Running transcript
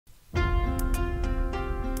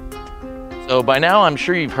So by now, I'm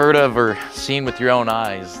sure you've heard of or seen with your own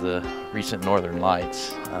eyes the recent northern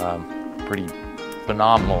lights. Pretty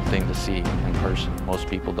phenomenal thing to see in person. Most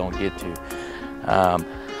people don't get to.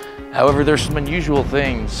 However, there's some unusual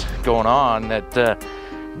things going on that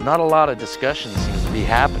not a lot of discussion seems to be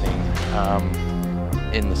happening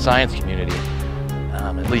in the science community,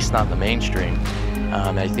 at least not in the mainstream.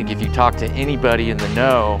 I think if you talk to anybody in the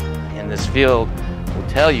know in this field, will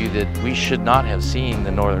tell you that we should not have seen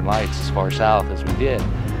the northern lights as far south as we did.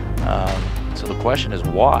 So the question is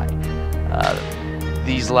why?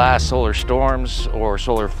 These last solar storms or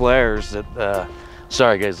solar flares that,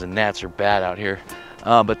 sorry guys, the gnats are bad out here,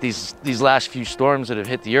 but these last few storms that have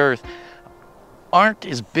hit the earth aren't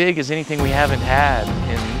as big as anything we haven't had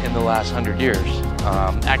in the last 100 years.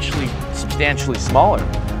 Actually substantially smaller,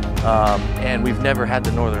 and we've never had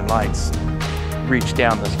the northern lights reach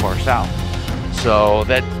down this far south. So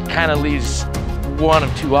that kind of leaves one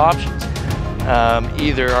of two options.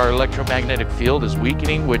 Either our electromagnetic field is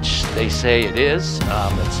weakening, which they say it is. It's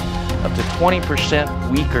up to 20%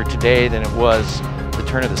 weaker today than it was the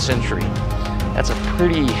turn of the century. That's a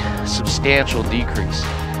pretty substantial decrease.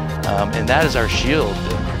 And that is our shield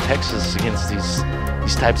that protects us against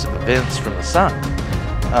these types of events from the sun.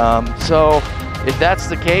 So if that's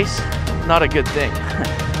the case, not a good thing.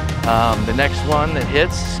 The next one that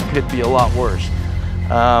hits could be a lot worse.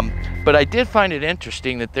 But I did find it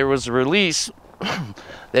interesting that there was a release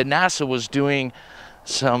that NASA was doing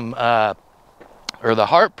some, or the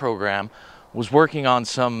HARP program was working on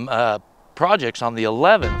some projects on the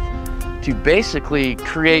 11th to basically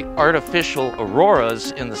create artificial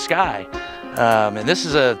auroras in the sky. And this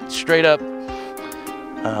is a straight up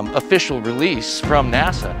official release from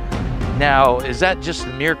NASA. Now, is that just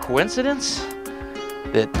a mere coincidence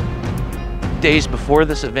that days before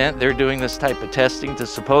this event, they're doing this type of testing to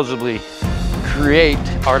supposedly create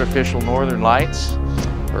artificial northern lights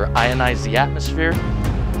or ionize the atmosphere?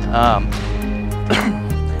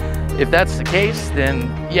 If that's the case, then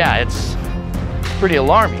yeah, it's pretty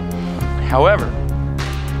alarming. However,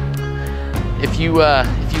 if you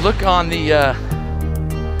look on the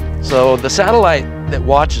so the satellite that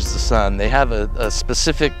watches the sun, they have a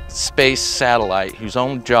specific space satellite whose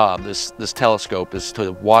own job, this telescope, is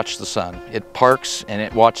to watch the sun. It parks and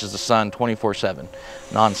it watches the sun 24/7,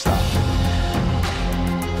 nonstop.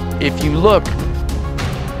 If you look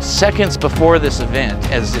seconds before this event,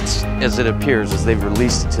 as it appears, as they've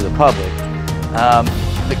released it to the public,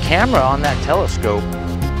 the camera on that telescope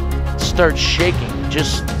starts shaking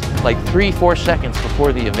just like 3-4 seconds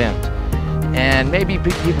before the event. And maybe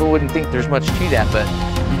people wouldn't think there's much to that, but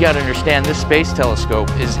you got to understand this space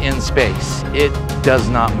telescope is in space. It does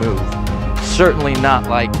not move. Certainly not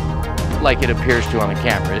like it appears to on the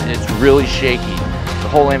camera. It's really shaky. The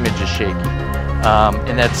whole image is shaky.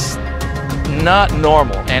 And that's not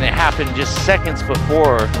normal. And it happened just seconds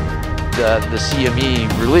before the CME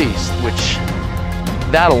release, which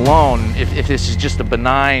that alone, if this is just a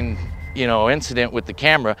benign incident with the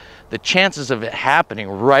camera, the chances of it happening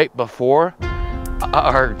right before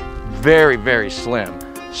are very, very slim.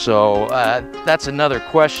 So that's another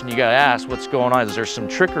question you got to ask. What's going on? Is there some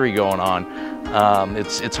trickery going on?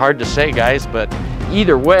 It's hard to say, guys, but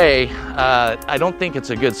either way, I don't think it's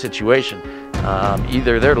a good situation.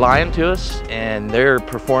 Either they're lying to us and they're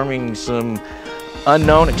performing some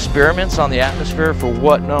unknown experiments on the atmosphere for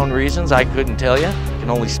what known reasons, I couldn't tell you. I can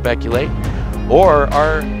only speculate. Or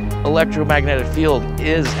our electromagnetic field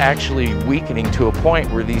is actually weakening to a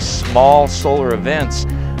point where these small solar events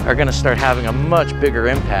are going to start having a much bigger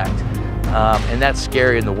impact. And that's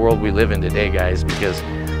scary in the world we live in today, guys, because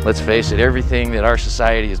let's face it, everything that our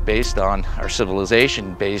society is based on, our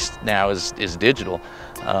civilization based now is digital.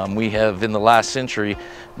 We have in the last century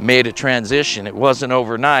made a transition. It wasn't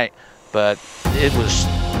overnight, but it was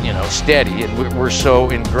steady, and we're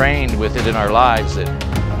so ingrained with it in our lives that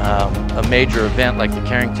a major event like the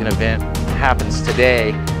Carrington event happens today,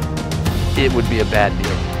 it would be a bad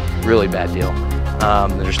deal, really bad deal.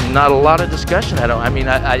 There's not a lot of discussion.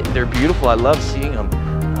 They're beautiful. I love seeing them,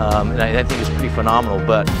 and I think it's pretty phenomenal.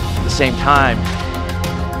 But at the same time,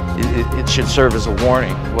 it should serve as a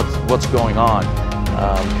warning. What's going on?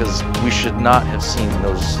 Because we should not have seen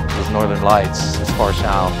those northern lights as far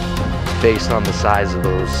south, based on the size of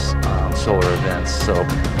those solar events. So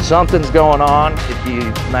something's going on. It'd be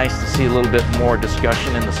nice to see a little bit more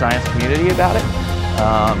discussion in the science community about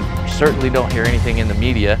it. Certainly don't hear anything in the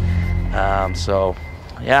media. So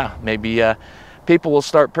yeah, maybe people will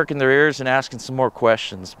start perking their ears and asking some more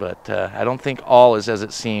questions, but I don't think all is as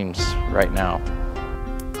it seems right now.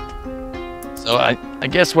 So I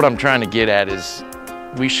guess what I'm trying to get at is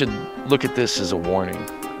we should look at this as a warning.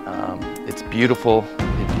 It's beautiful,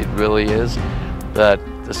 it really is, but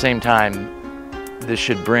at the same time, this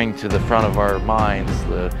should bring to the front of our minds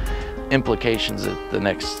the implications that the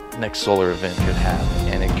next solar event could have,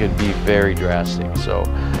 and it could be very drastic. So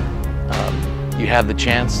you have the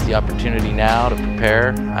chance, the opportunity now to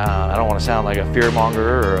prepare. I don't want to sound like a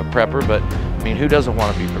fearmonger or a prepper, but I mean, who doesn't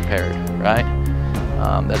want to be prepared, right?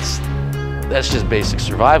 That's just basic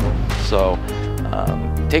survival. So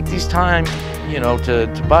take these time, you know, to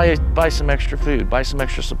buy some extra food, buy some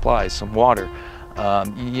extra supplies, some water.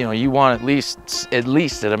 You know, you want at least at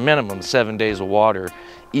a minimum 7 days of water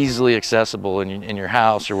easily accessible in your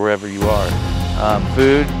house or wherever you are.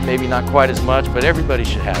 Food, maybe not quite as much, but everybody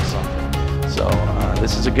should have something. So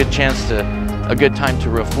this is a good time to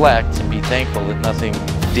reflect and be thankful that nothing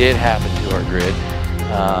did happen to our grid,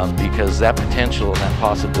 because that potential and that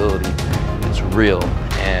possibility is real.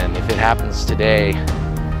 And if it happens today,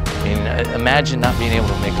 I mean, imagine not being able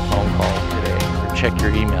to make a phone call today or check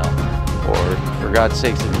your email, or for God's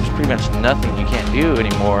sakes, there's pretty much nothing you can't do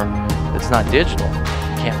anymore that's not digital.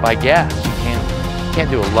 You can't buy gas, you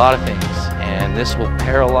can't do a lot of things, and this will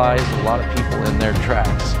paralyze a lot of people in their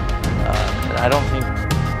tracks. And I don't think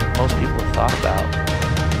most people have thought about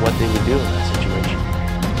what they would do in that situation.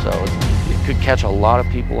 So it could catch a lot of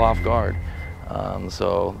people off guard.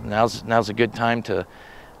 So now's a good time to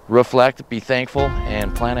reflect, be thankful,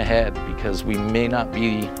 and plan ahead, because we may not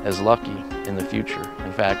be as lucky in the future.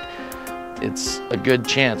 In fact, it's a good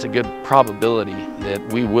chance, a good probability that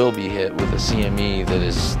we will be hit with a CME that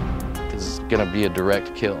is going to be a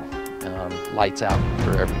direct kill, lights out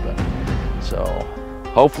for everybody. So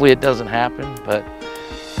hopefully it doesn't happen, but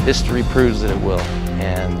history proves that it will,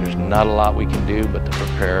 and there's not a lot we can do but to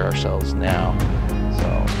prepare ourselves now.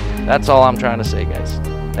 So that's all I'm trying to say, guys.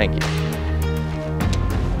 Thank you.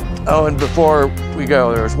 Oh, and before we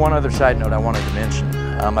go, there was one other side note I wanted to mention.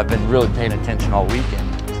 I've been really paying attention all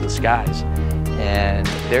weekend to the skies, and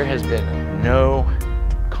there has been no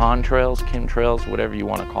contrails, chemtrails, whatever you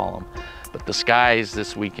want to call them, but the skies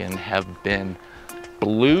this weekend have been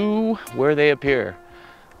blue where they appear.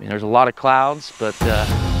 I mean, there's a lot of clouds, but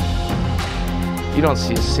you don't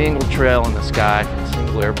see a single trail in the sky from a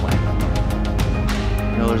single airplane.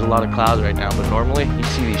 You know, there's a lot of clouds right now, but normally you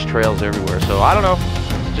see these trails everywhere. So I don't know,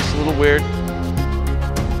 it's just a little weird.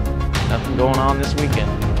 Nothing going on this weekend.